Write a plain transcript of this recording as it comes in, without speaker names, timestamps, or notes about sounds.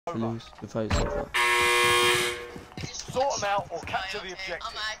lose the fight so far. Sort them out or capture the objective.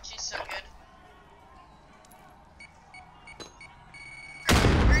 I'm actually so good.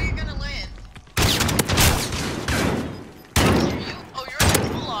 Where are you gonna land? Oh, you're in the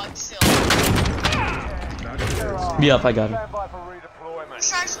gulag still. Yup, I got him.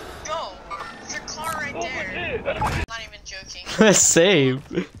 Let's go. There's a car right there. I'm not even joking. Save.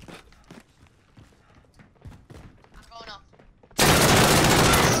 I'm going up.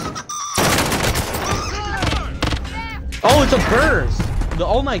 Oh, it's a burst.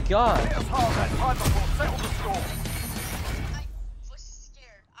 Oh my god. I was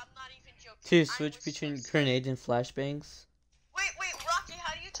scared. I'm not even joking. To switch between grenades and flashbangs. Wait, Rocky,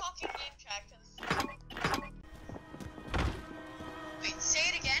 how do you talk in game chat? Wait, say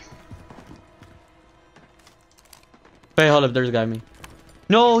it again? Wait, hold up, there's a guy me.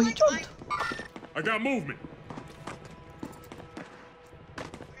 No, he jumped. I got movement.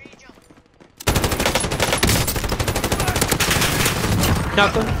 Where you jump?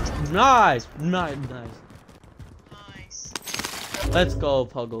 Knocked him. Nice. Nice. Nice. Let's go,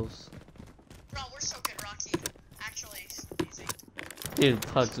 Puggles. Bro, we're so good, Rocky. Actually, it's easy. Dude,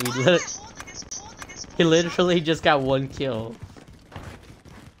 Pugs, Why am I holding this he literally just got 1 kill.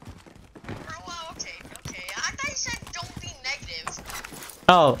 Bro, okay. I thought you said don't be negative.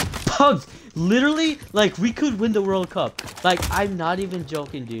 Oh, Pugs, literally, like, we could win the World Cup. Like, I'm not even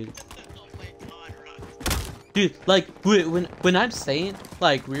joking, dude. Oh my god, Rocky. Dude, like, when I'm saying,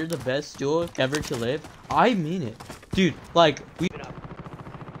 like, we're the best duo ever to live, I mean it. Dude, like, we...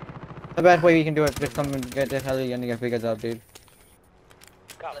 The best way we can do it is just come and get this heli and get figures up, dude.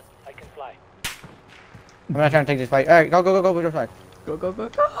 Carlos, I can fly. I'm not trying to take this fight. Alright, go, push your fight. Go. Alright, Go.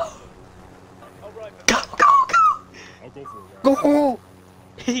 I'll go for it. Go!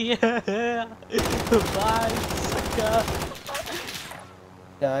 Yeah. Bye, sucker.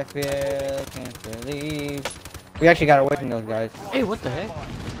 I feel, can't believe. We actually got away from those guys. Hey, what the heck?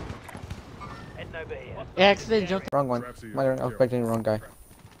 Heading over here. I accidentally jumped. Wrong one. I was expecting the wrong guy.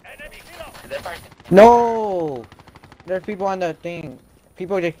 Enemy killer. No! There's people on the thing.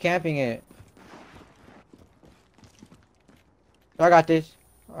 People are just camping it. I got this.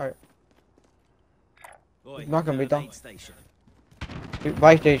 Alright. Knock him, Vito.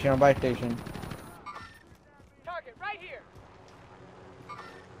 Buy station, buy station. Target right here.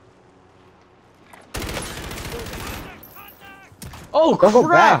 Oh, Don't go back.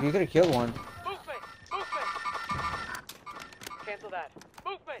 crap! You could have killed one. Movement. Cancel that.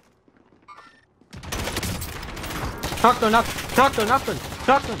 Movement. Knocked him.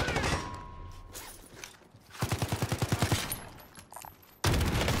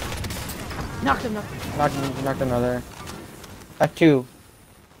 Knocked another. That's 2.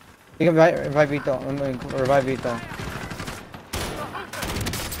 You can revive Vito. Revive Vito.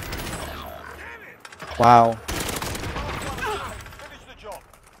 Wow. Finish the job.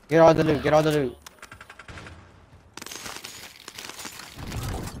 Get all the loot.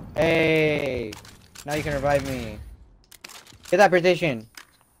 Hey! Now you can revive me. Get that position.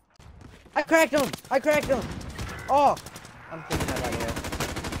 I cracked him! Oh! I'm taking that out of here.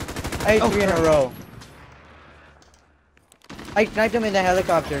 I hit 3 in a row. I sniped him in the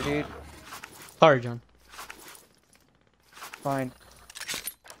helicopter, dude. Sorry, John. Fine.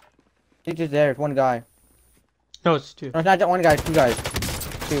 He's just there. It's 1 guy. No, it's 2. No, it's not that 1 guy. It's 2 guys.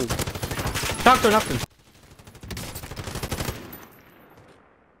 2. Knocked him.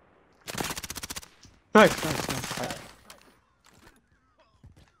 Nice.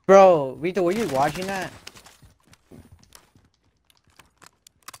 Bro, Vito, were you watching that?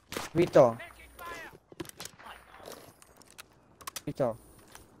 Vito.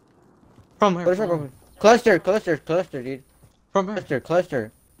 From where? Cluster, dude. From where?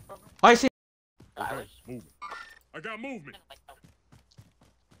 Cluster. I see. Movement. I got movement.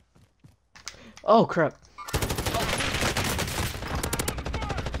 Oh, crap.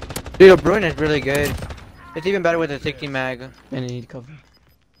 Dude, the Bruin is really good. It's even better with a 60 mag. And I need cover.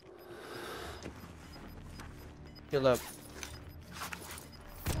 Heal up.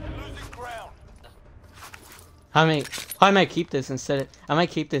 Losing ground. I might keep this instead of... I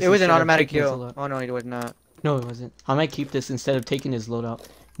might keep this It was an instead of automatic taking his kill. loadout. Oh no, it was not. No, it wasn't. I might keep this instead of taking his loadout.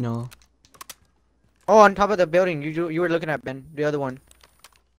 No. Oh, on top of the building, you were looking at, Ben. The other one.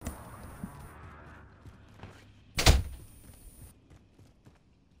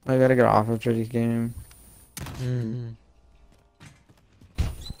 I gotta get off after this game.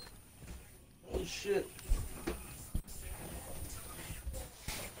 Oh shit.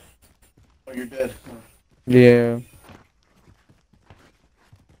 Oh, you're dead. Yeah.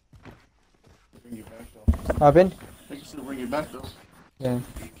 Bring you back though. Happened? I think you should bring you back though. Yeah.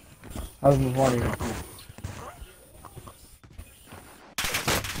 I was wondering.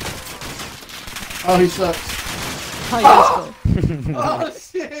 Oh, he sucks. Hi, let's go. Oh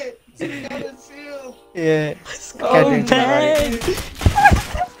shit! He got a shield. Yeah. Oh, Catching man!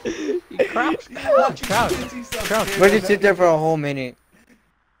 Crouch, Crouch. crouch. Where did you sit there for a whole minute?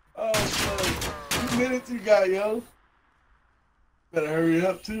 Oh, fuck. 2 minutes you got, yo. Better hurry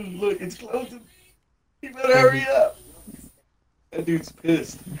up, too. Look, it's closing. You better hurry up. That dude's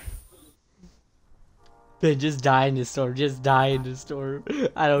pissed. Ben, just die in the storm. Just die in the storm.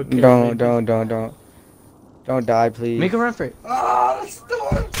 I don't care. Don't die, please. Make a run for it. Ah, the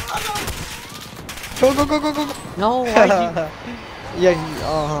storm! Go. No, why'd you... Yeah,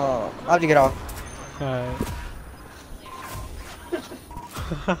 I'll have to get off.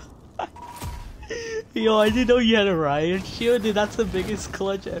 Yo, I didn't know you had a riot shield, dude. That's the biggest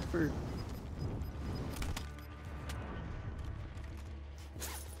clutch ever.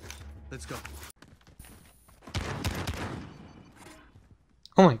 Let's go.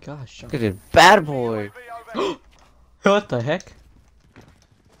 Oh my gosh. Look at this bad boy. What the heck?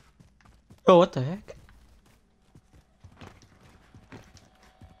 Oh, what the heck?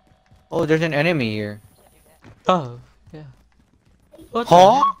 Oh, there's an enemy here. Oh, yeah. What the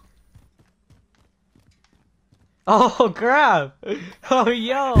Huh? heck? Oh, crap! Oh,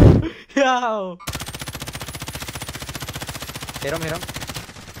 yo! Yo! Hit him.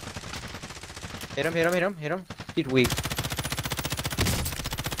 He's weak.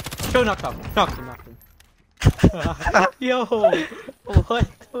 Yo, knocked him. Yo! What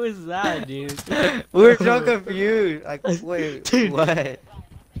was that, dude? We're so confused. Like, wait, Dude. what?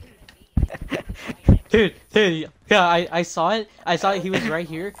 Dude, yeah, I saw it. He was right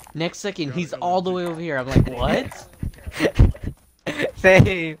here. Next second, he's all the way over here. I'm like, what?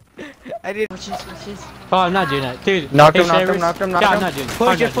 Same. I did. Switches. Oh, I'm not doing that, dude. Knocked Hey, him. Shavers. Yeah, I'm not doing it.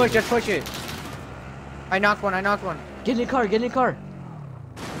 Just push it. I knocked one. Get in the car.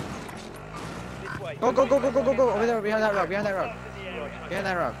 Go. Over there, behind that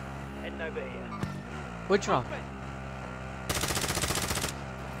rock. Which rock?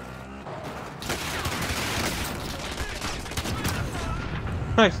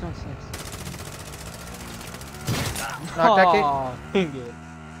 Nice. Knock that kid. Aw, dang it.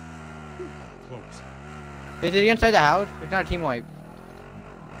 Close. Is it inside the house? It's not a team wipe.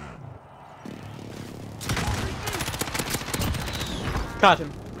 Got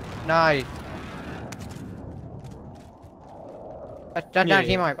him. Nice. That's not a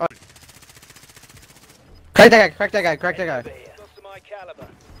team wipe. Oh. Crack that guy.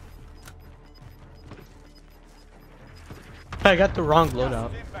 I got the wrong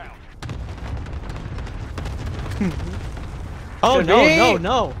loadout. Oh,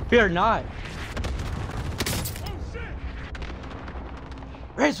 no. We are not.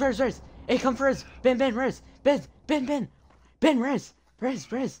 Rez. Hey, come for us. Ben, Rez. Ben, Rez. Ben,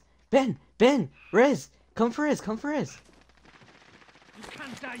 Rez. Come for us. You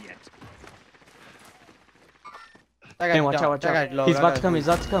can't die yet. Ben, watch out. He's about to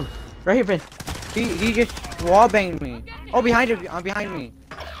come. Right here, Ben. He just wall banged me. Oh, behind me.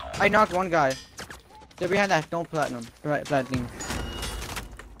 I knocked one guy. They're behind that stone platinum. Right, platinum.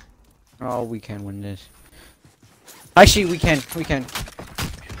 Oh, we can win this. Actually, we can. Close.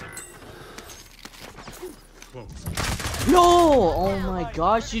 No! Oh my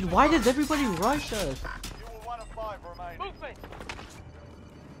gosh, dude. Why does everybody rush us? You were 1 of 5 remaining.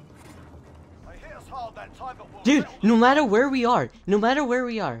 They hit us hard that time, but we'll Dude, settle. no matter where we are,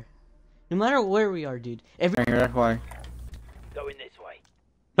 dude. That's why. Going this way.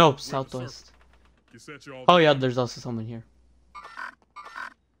 No, southwest. You set your all. Oh yeah, there's also someone here.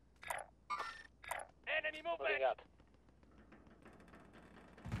 Enemy moving up.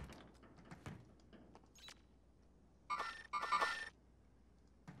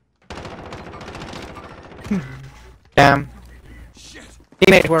 Damn.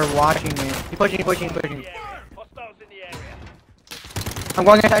 Teammates were watching me. He's pushing. Hostiles in the area. I'm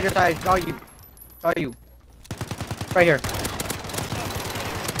going inside your side. Got you. Right here.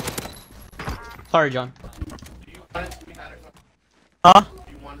 Sorry, John. Huh?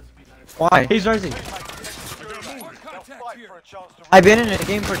 Why? He's rising. They'll fight for a chance to I've been in the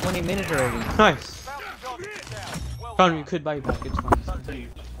game for 20 minutes already. Nice. bounce the target down. Well John, done. we could buy you back. It's fine.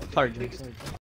 Sorry, John. Sorry.